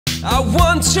I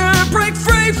want to break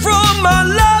free from my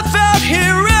life out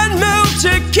here and move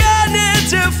to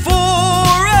Canada forever.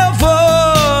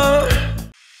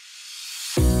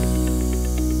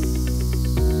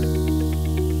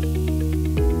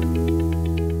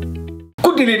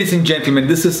 Good day, ladies and gentlemen.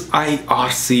 This is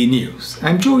IRC News.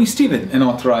 I'm Joey Stephen, an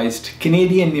authorized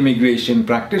Canadian immigration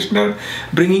practitioner,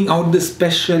 bringing out the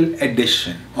special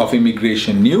edition of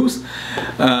immigration news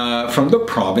from the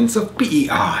province of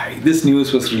PEI. This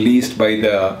news was released by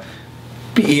the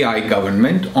PEI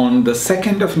government on the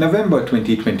 2nd of November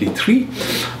 2023.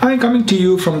 I'm coming to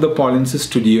you from the Polinsys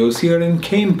studios here in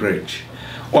Cambridge,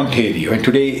 Ontario, and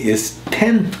today is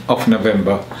 10th of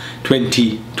November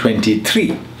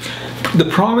 2023. The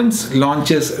province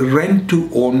launches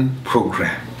Rent-to-Own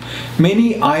program.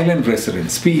 Many island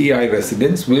residents, PEI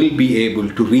residents, will be able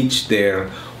to reach their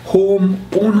home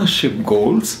ownership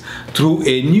goals through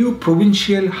a new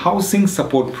provincial housing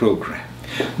support program.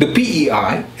 The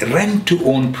PEI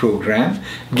Rent-to-Own program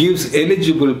gives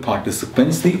eligible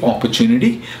participants the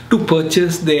opportunity to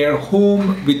purchase their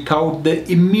home without the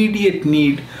immediate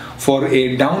need for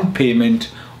a down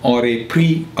payment or a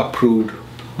pre-approved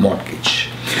mortgage.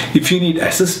 If you need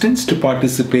assistance to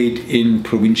participate in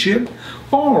provincial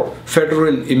or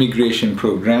federal immigration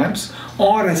programs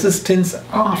or assistance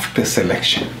after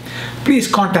selection, please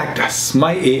contact us,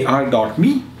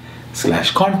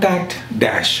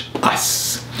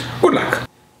 myar.me/contact-us. Good luck.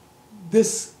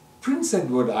 This Prince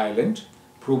Edward Island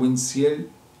Provincial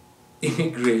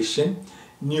Immigration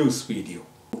News video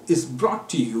is brought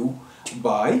to you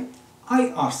by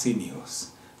IRC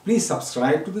News. Please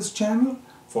subscribe to this channel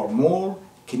for more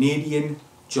Canadian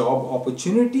job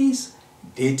opportunities,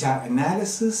 data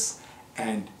analysis,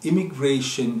 and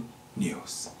immigration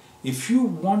news. If you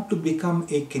want to become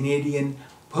a Canadian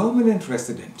permanent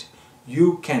resident,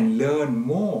 you can learn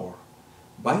more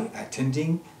by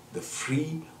attending the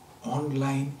free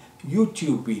online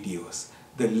YouTube videos,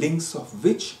 the links of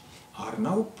which are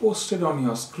now posted on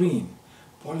your screen,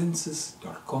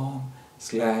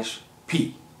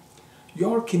 polinsys.com/p.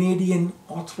 Your Canadian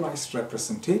authorized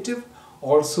representative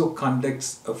also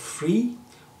conducts a free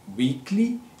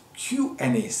weekly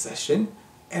Q&A session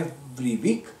every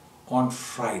week on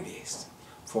Fridays.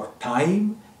 For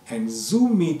time and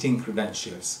Zoom meeting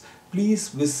credentials, please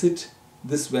visit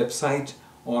this website,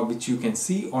 or which you can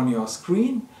see on your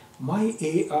screen,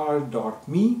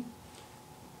 myar.me.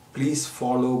 Please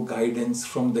follow guidance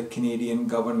from the Canadian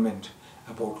government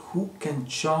about who can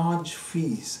charge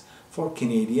fees for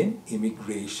Canadian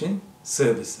immigration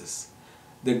services.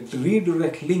 The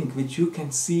redirect link, which you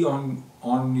can see on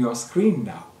your screen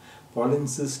now,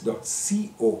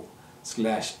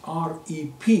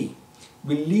 polinsys.co/rep,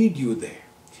 will lead you there.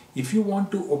 If you want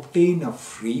to obtain a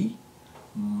free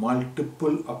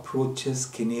multiple approaches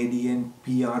Canadian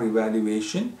PR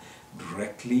evaluation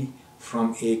directly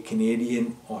from a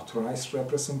Canadian authorized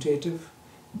representative,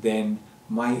 then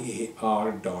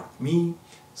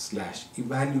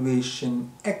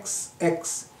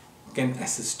myar.me/evaluationxx can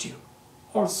assist you.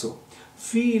 Also,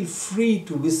 feel free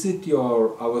to visit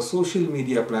our social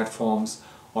media platforms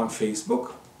on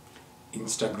Facebook,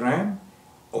 Instagram,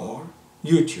 or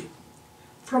YouTube.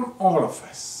 From all of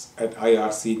us at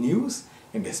IRC News,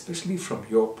 and especially from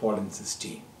your Polinsys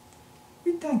team,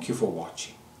 we thank you for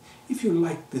watching. If you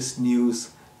like this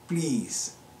news,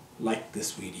 please like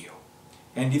this video.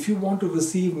 And if you want to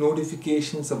receive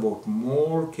notifications about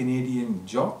more Canadian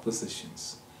job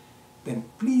positions, then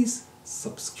please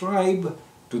subscribe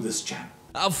to this channel.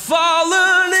 I've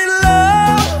fallen in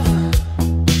love.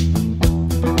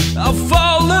 I've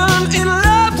fallen in love.